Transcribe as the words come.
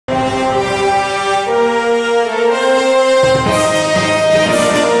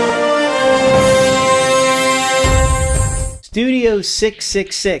Studio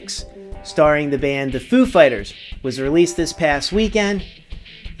 666, starring the band the Foo Fighters, was released this past weekend.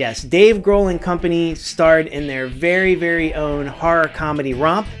 Yes, Dave Grohl and company starred in their very own horror comedy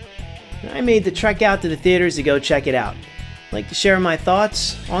romp. I made the trek out to the theaters to go check it out. I'd like to share my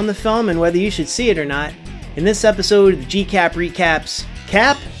thoughts on the film and whether you should see it or not in this episode of the GCap Recaps.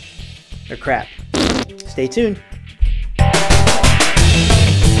 Cap or crap? Stay tuned.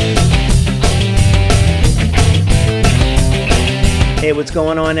 Hey, what's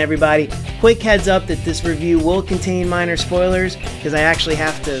going on, everybody? Quick heads up that this review will contain minor spoilers because I actually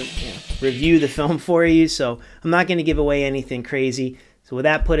have to review the film for you, so I'm not going to give away anything crazy. So with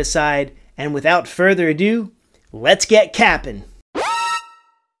that put aside, and without further ado, let's get capping.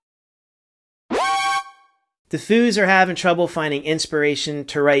 The Foos are having trouble finding inspiration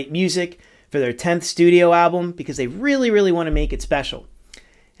to write music for their 10th studio album because they really want to make it special.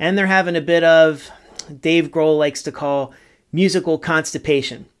 And they're having a bit of, Dave Grohl likes to call, musical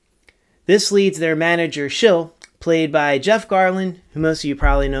constipation. This leads their manager, Shill, played by Jeff Garlin, who most of you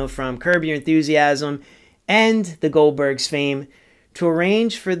probably know from Curb Your Enthusiasm and the Goldbergs fame, to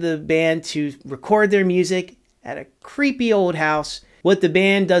arrange for the band to record their music at a creepy old house. What the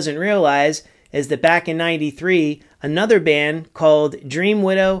band doesn't realize is that back in '93, another band called Dream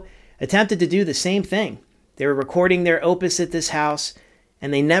Widow attempted to do the same thing. They were recording their opus at this house,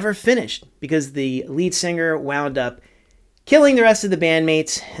 and they never finished because the lead singer wound up killing the rest of the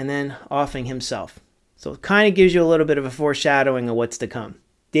bandmates and then offing himself. So it kind of gives you a little bit of a foreshadowing of what's to come.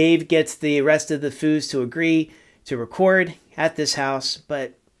 Dave gets the rest of the Foos to agree to record at this house,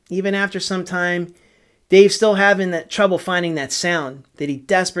 but even after some time, Dave's still having that trouble finding that sound that he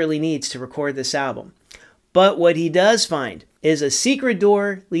desperately needs to record this album. But what he does find is a secret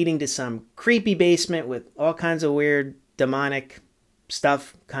door leading to some creepy basement with all kinds of weird demonic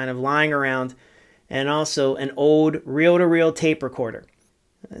stuff kind of lying around, and also an old reel-to-reel tape recorder.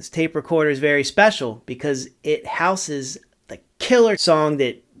 This tape recorder is very special because it houses the killer song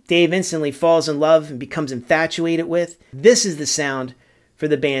that Dave instantly falls in love and becomes infatuated with. This is the sound for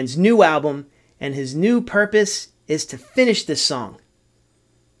the band's new album, and his new purpose is to finish this song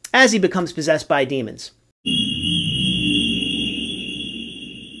as he becomes possessed by demons.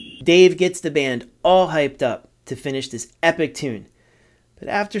 Dave gets the band all hyped up to finish this epic tune. But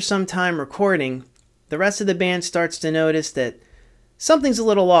after some time recording, the rest of the band starts to notice that something's a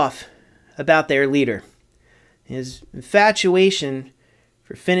little off about their leader. His infatuation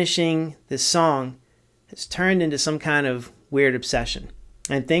for finishing this song has turned into some kind of weird obsession,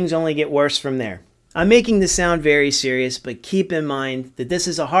 and things only get worse from there. I'm making this sound very serious, but keep in mind that this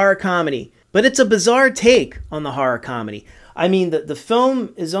is a horror comedy, but it's a bizarre take on the horror comedy. I mean, the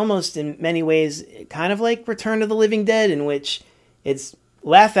film is almost in many ways kind of like Return of the Living Dead, in which it's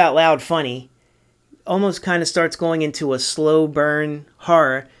laugh out loud funny, almost kind of starts going into a slow burn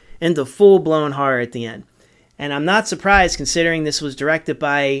horror, into full-blown horror at the end. And I'm not surprised considering this was directed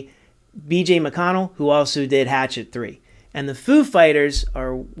by B.J. McConnell, who also did Hatchet 3. And the Foo Fighters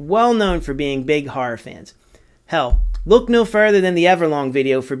are well known for being big horror fans. Hell, look no further than the Everlong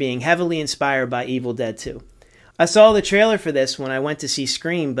video for being heavily inspired by Evil Dead 2. I saw the trailer for this when I went to see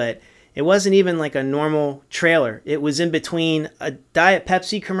Scream, but it wasn't even like a normal trailer. It was in between a Diet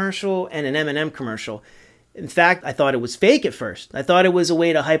Pepsi commercial and an M&M commercial. In fact, I thought it was fake at first. I thought it was a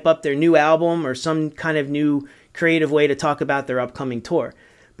way to hype up their new album or some kind of new creative way to talk about their upcoming tour.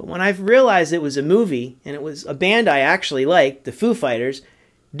 But when I realized it was a movie, and it was a band I actually liked, the Foo Fighters,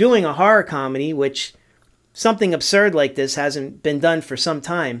 doing a horror comedy, which something absurd like this hasn't been done for some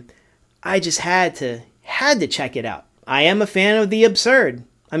time, I just had to check it out. I am a fan of the absurd.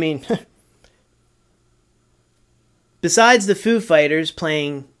 I mean, besides the Foo Fighters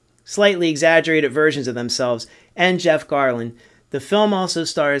playing slightly exaggerated versions of themselves and Jeff Garlin, the film also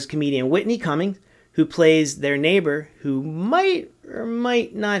stars comedian Whitney Cummings, who plays their neighbor who might or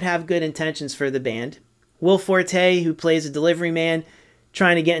might not have good intentions for the band, Will Forte, who plays a delivery man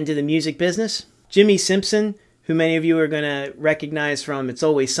trying to get into the music business, Jimmy Simpson, who many of you are going to recognize from It's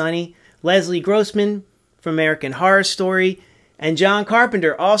Always Sunny, Leslie Grossman from American Horror Story, and John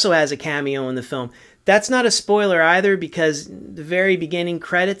Carpenter also has a cameo in the film. That's not a spoiler either because the very beginning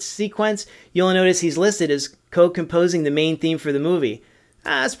credits sequence, you'll notice he's listed as co-composing the main theme for the movie.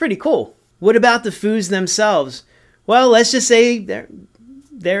 That's pretty cool. What about the Foos themselves? Well, let's just say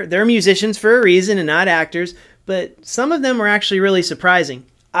they're musicians for a reason and not actors, but some of them were actually really surprising.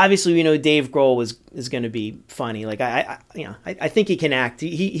 Obviously, we know Dave Grohl is going to be funny. Like I think he can act.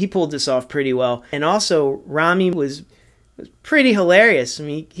 He pulled this off pretty well. And also, Rami was pretty hilarious. I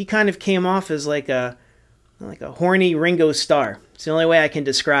mean, he kind of came off as like a horny Ringo Starr. It's the only way I can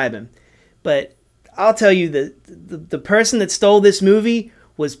describe him. But I'll tell you, the person that stole this movie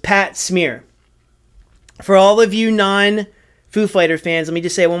was Pat Smear. For all of you non-Foo Fighter fans, let me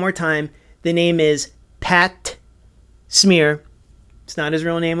just say it one more time. The name is Pat Smear. It's not his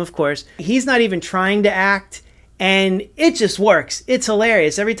real name, of course. He's not even trying to act, and it just works. It's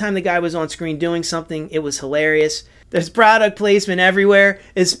hilarious. Every time the guy was on screen doing something, it was hilarious. There's product placement everywhere,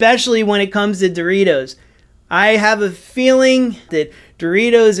 especially when it comes to Doritos. I have a feeling that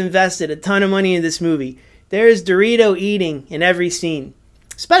Doritos invested a ton of money in this movie. There's Dorito eating in every scene,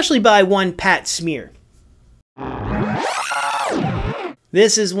 especially by one Pat Smear.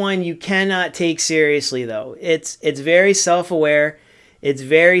 This is one you cannot take seriously, though. It's very self-aware. It's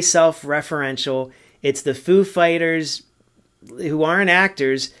very self-referential. It's the Foo Fighters, who aren't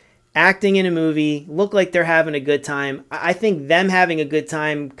actors, acting in a movie, look like they're having a good time. I think them having a good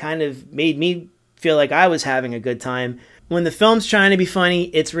time kind of made me feel like I was having a good time. When the film's trying to be funny,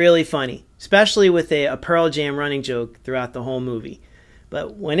 it's really funny, especially with a Pearl Jam running joke throughout the whole movie.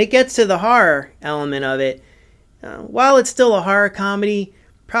 But when it gets to the horror element of it, while it's still a horror comedy,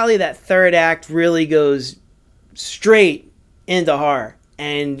 probably that third act really goes straight into horror.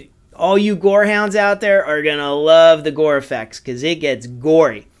 And all you gore hounds out there are going to love the gore effects because it gets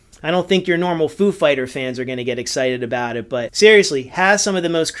gory. I don't think your normal Foo Fighter fans are going to get excited about it, but seriously, has some of the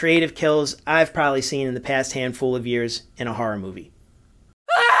most creative kills I've probably seen in the past handful of years in a horror movie.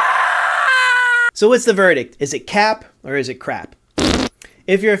 So what's the verdict? Is it cap or is it crap?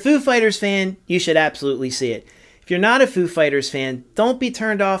 If you're a Foo Fighters fan, you should absolutely see it. If you're not a Foo Fighters fan, don't be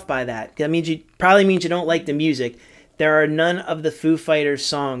turned off by that. That means probably means you don't like the music. There are none of the Foo Fighters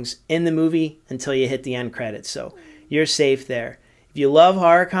songs in the movie until you hit the end credits, so you're safe there. If you love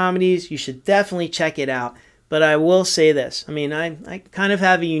horror comedies, you should definitely check it out. But I will say this. I mean, I kind of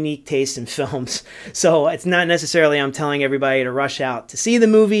have a unique taste in films, so it's not necessarily I'm telling everybody to rush out to see the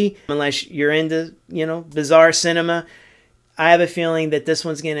movie unless you're into, bizarre cinema. I have a feeling that this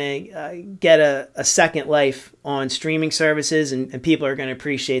one's going to get a second life on streaming services, and people are going to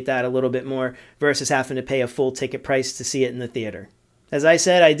appreciate that a little bit more versus having to pay a full ticket price to see it in the theater. As I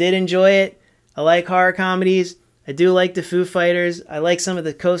said, I did enjoy it. I like horror comedies. I do like the Foo Fighters. I like some of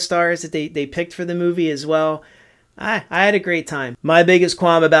the co-stars that they picked for the movie as well. I had a great time. My biggest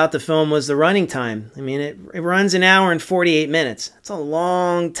qualm about the film was the running time. I mean, it runs an hour and 48 minutes. That's a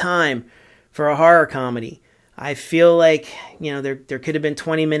long time for a horror comedy. I feel like, there could have been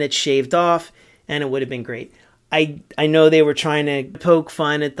 20 minutes shaved off, and it would have been great. I know they were trying to poke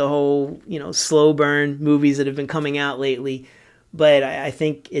fun at the whole, slow burn movies that have been coming out lately, but I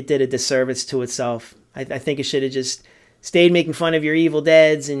think it did a disservice to itself. I think it should have just stayed making fun of your Evil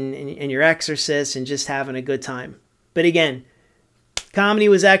Deads and your Exorcists and just having a good time. But again, comedy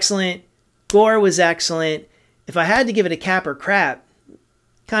was excellent. Gore was excellent. If I had to give it a cap or crap, it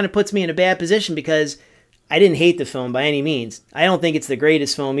kind of puts me in a bad position because I didn't hate the film by any means. I don't think it's the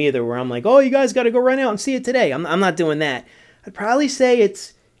greatest film either where I'm like, oh, you guys got to go run out and see it today. I'm not doing that. I'd probably say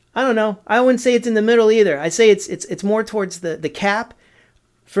it's, I don't know. I wouldn't say it's in the middle either. I'd say it's more towards the cap.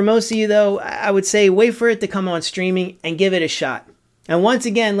 For most of you, though, I would say wait for it to come on streaming and give it a shot. And once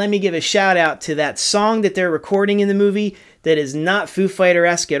again, let me give a shout out to that song that they're recording in the movie that is not Foo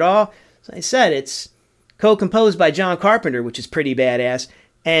Fighter-esque at all. As I said, it's co-composed by John Carpenter, which is pretty badass.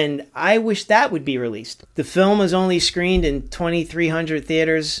 And I wish that would be released. The film was only screened in 2,300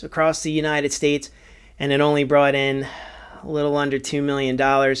 theaters across the United States, and it only brought in a little under $2 million.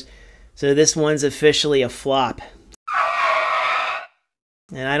 So this one's officially a flop.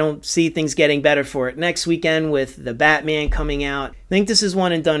 And I don't see things getting better for it next weekend with The Batman coming out. I think this is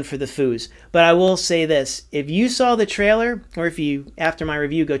one and done for the Foos. But I will say this. If you saw the trailer, or if you, after my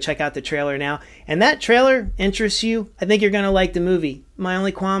review, go check out the trailer now, and that trailer interests you, I think you're going to like the movie. My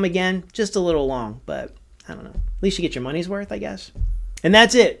only qualm, again, just a little long. But I don't know. At least you get your money's worth, I guess. And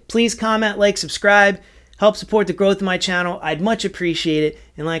that's it. Please comment, like, subscribe. Help support the growth of my channel. I'd much appreciate it.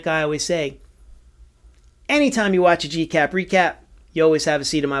 And like I always say, anytime you watch a GCap recap, you always have a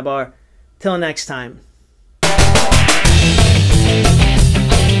seat at my bar. Till next time.